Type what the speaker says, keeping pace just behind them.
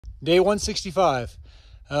Day 165.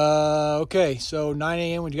 Okay, so 9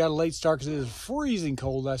 a.m. we got a late start because it was freezing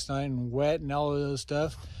cold last night and wet and all of those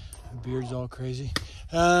stuff. My beard's all crazy.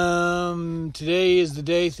 Today is the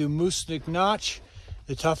day through Mahoosuc Notch,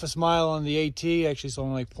 the toughest mile on the AT. Actually, it's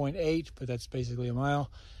only like 0.8, but that's basically a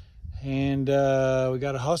mile. And we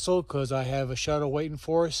got to hustle because I have a shuttle waiting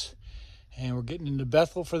for us. And we're getting into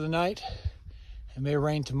Bethel for the night. It may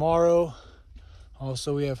rain tomorrow.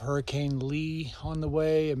 Also, we have Hurricane Lee on the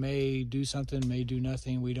way. It may do something, may do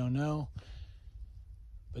nothing. We don't know.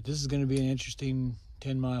 But this is going to be an interesting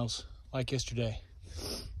 10 miles like yesterday.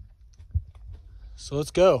 So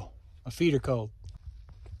let's go. My feet are cold.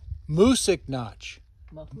 Mahoosuc Notch.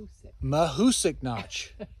 Mahoosuc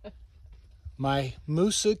Notch. My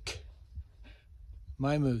Mahoosuc.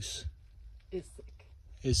 My moose.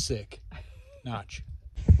 Is sick. Notch.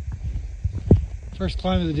 First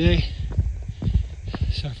climb of the day.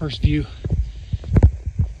 It's our first view.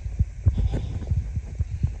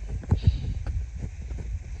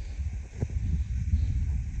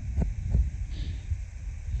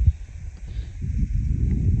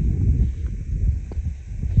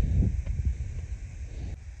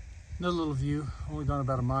 Another little view, only gone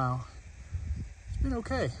about a mile. It's been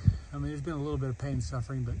okay. I mean, there's been a little bit of pain and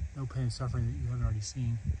suffering, but no pain and suffering that you haven't already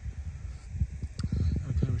seen.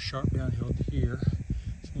 Kind of a sharp downhill here.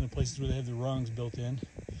 It's one of the places where they have the rungs built in.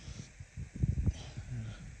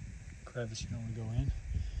 Crevice you don't want to go in.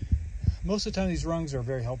 Most of the time these rungs are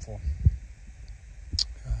very helpful.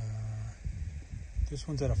 This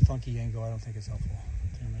one's at a funky angle. I don't think it's helpful.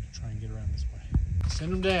 I think I'm going to try and get around this way.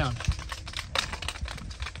 Send them down.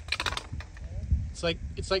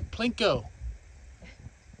 It's like Plinko.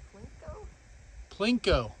 Plinko?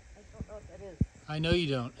 Plinko. I don't know what that is. I know you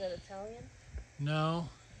don't. Is that Italian? No,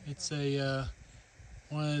 it's a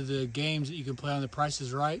one of the games that you can play on The Price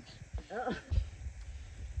is Right. Oh.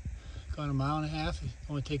 Gone a mile and a half.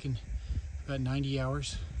 Only taken about 90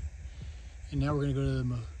 hours. And now we're going to go to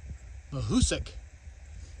the Mahoosuc.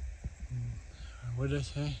 What did I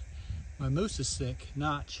say? My moose is sick.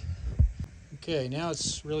 Notch. Okay, now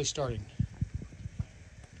it's really starting.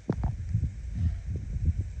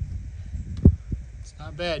 It's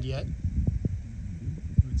not bad yet.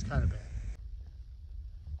 It's kind of bad.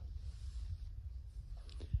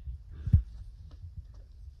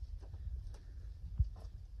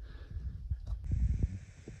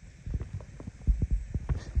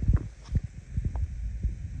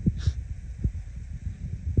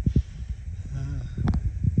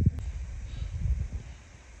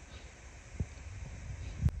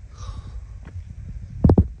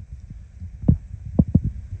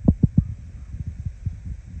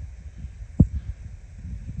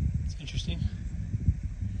 Interesting.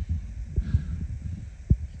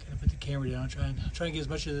 Gotta put the camera down. I'll try and get as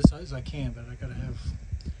much of this as I can, but I gotta have.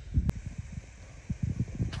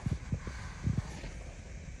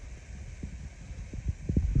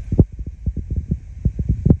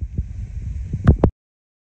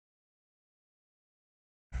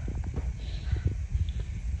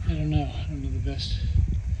 I don't know the best.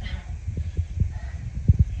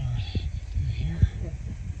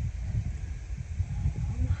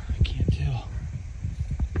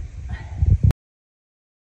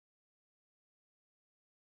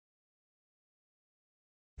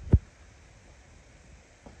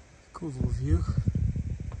 Cool little view.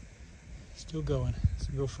 Still going. It's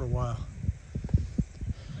gonna go for a while.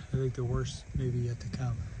 I think the worst may be yet to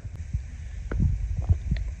come.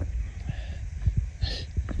 I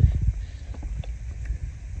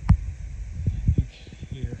think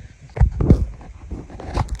here.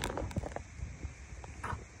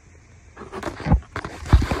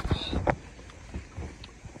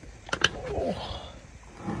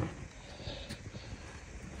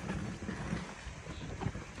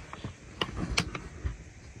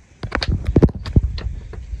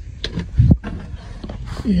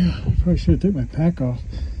 Yeah, I probably should have took my pack off.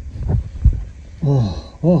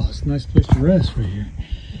 Oh, it's a nice place to rest right here.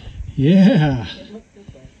 Yeah.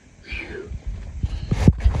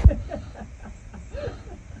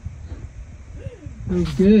 That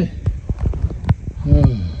was good.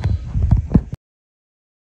 Oh.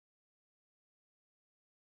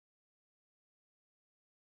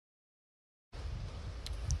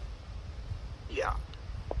 Yeah.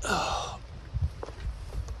 Oh.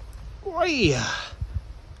 Oh yeah.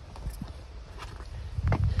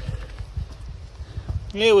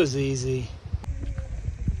 It was easy.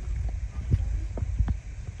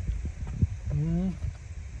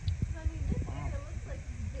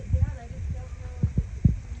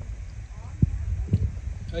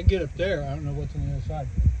 I get up there, I don't know what's on the other side.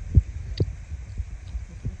 It's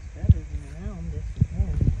better than around this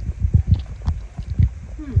again.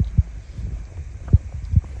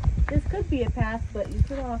 be a path, but you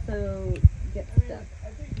could also get stuck. I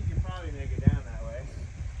think you can probably make it down that way.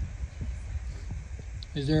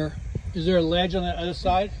 Is there a ledge on that other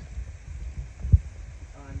side?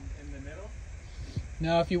 In the middle?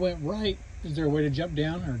 Now, if you went right, is there a way to jump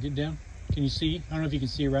down or get down? Can you see? I don't know if you can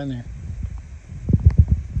see around there.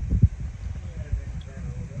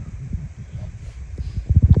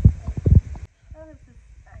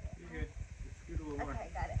 You're good. Just scoot a little more. Okay,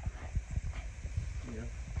 got it. Yeah.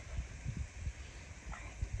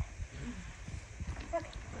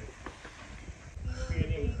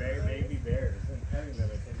 Feeding baby bears. And having them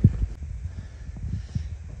attended.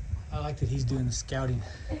 I like that he's doing the scouting.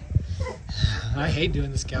 I hate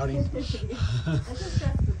doing the scouting. I just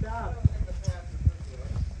stressed the dog.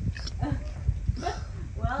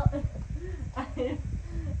 Well, I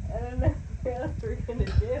don't know what else we're gonna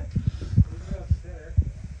do.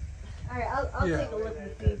 Alright, I'll Yeah. take a look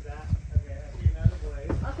and see. Okay, I see another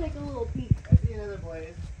blaze. I'll take a little peek. I see another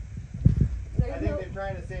blaze. I There's think no, they're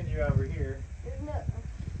trying to send you over here. there's no,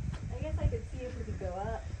 I guess I could see if we could go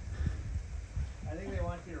up. I think they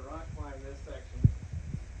want you to rock climb this section.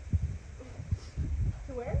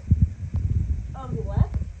 To where? On the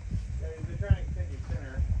left? They're trying to send you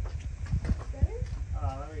center. Center?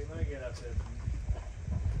 Let me get up this.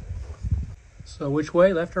 So which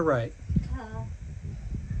way, left or right?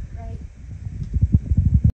 Right.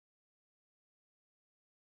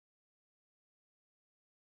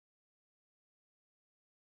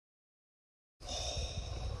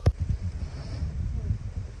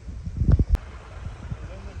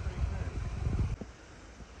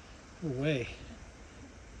 Way.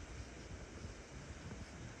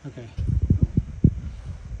 Okay.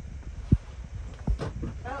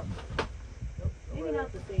 Oh, maybe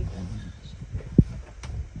not the safest.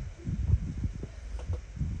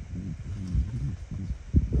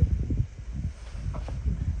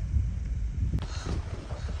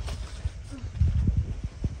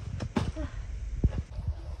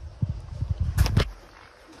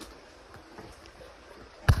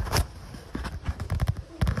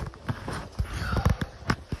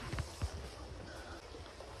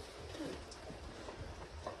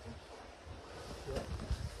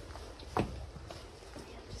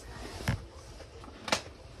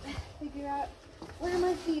 Figure out where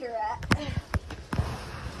my feet are at.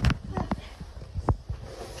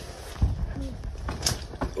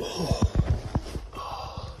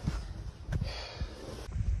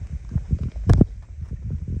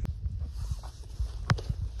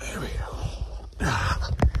 There we go.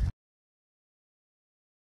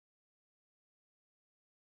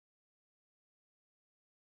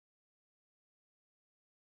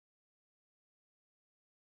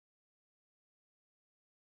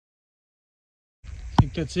 I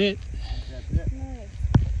think that's it. That's it. Nice.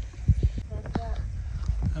 That's that.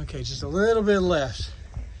 Okay, just a little bit left.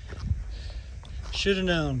 Should have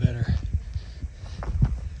known better.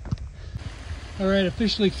 All right,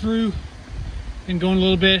 officially through. Been going a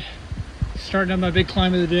little bit. Starting on my big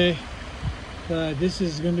climb of the day. But this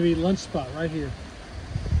is going to be lunch spot right here.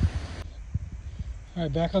 All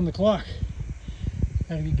right, back on the clock.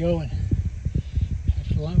 Gotta get going.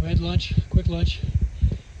 After lunch, we had lunch, quick lunch.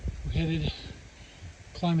 We headed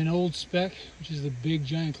climbing Old Speck, which is the big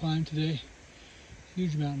giant climb today.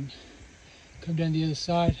 Huge mountain. Come down the other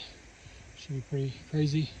side. Should be pretty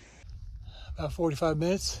crazy. About 45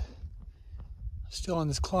 minutes. Still on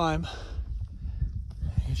this climb.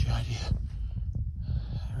 Get you an idea.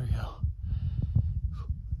 There we go.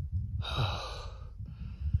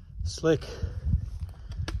 Slick.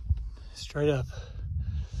 Straight up.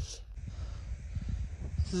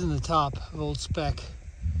 This is in the top of Old Speck.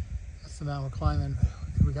 That's the mountain we're climbing.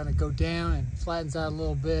 We gotta go down and flattens out a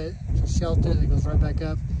little bit. There's a shelter that goes right back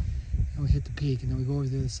up, and we hit the peak, and then we go over to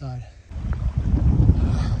the other side.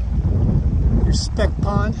 Here's Speck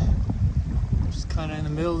Pond, just kind of in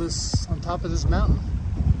the middle of this, on top of this mountain.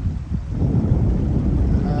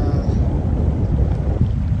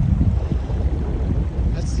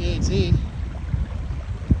 That's the AT.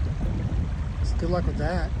 So good luck with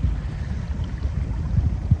that.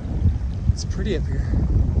 It's pretty up here.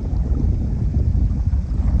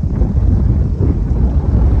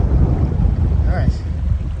 All right.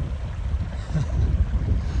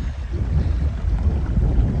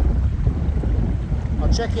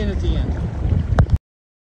 I'll check in at the end.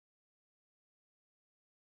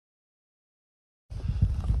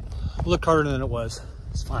 Looked harder than it was.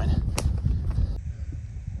 It's fine. All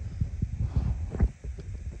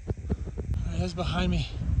right, that's behind me.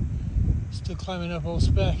 Still climbing up Old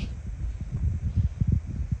Speck.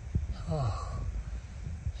 Oh,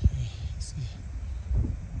 see,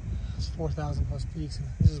 it's 4,000 plus peaks.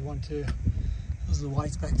 This is one too. Those are the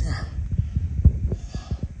whites back there.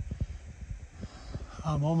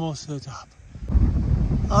 I'm almost to the top.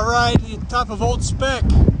 All right, the top of Old Speck.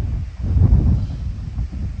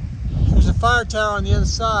 There's a fire tower on the other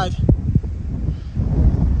side.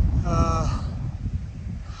 I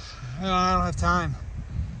don't have time.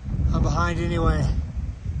 I'm behind anyway.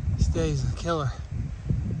 This day's a killer.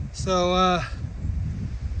 So,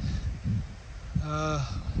 I'm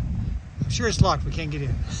sure it's locked. We can't get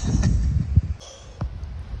in.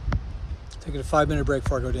 Taking a 5-minute break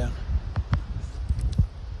before I go down.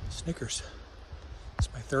 Snickers. It's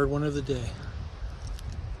my third one of the day.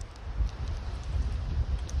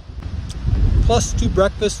 Plus 2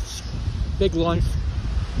 breakfasts, big lunch.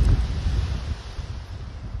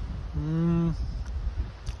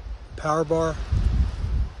 Power bar.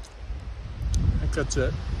 I think that's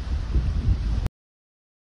it.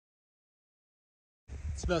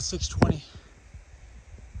 It's about 6:20.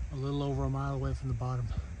 A little over a mile away from the bottom.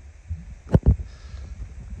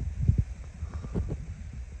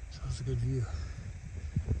 So it's a good view.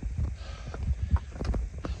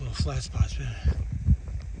 A little flat spots,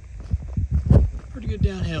 but pretty good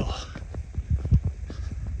downhill.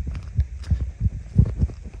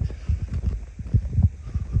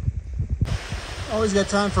 Always got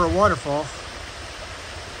time for a waterfall.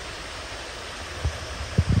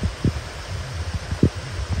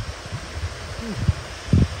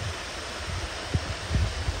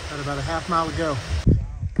 Got about a half mile to go.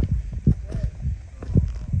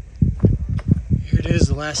 Here it is,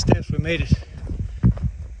 the last steps. We made it.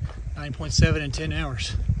 9.7 in 10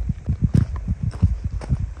 hours.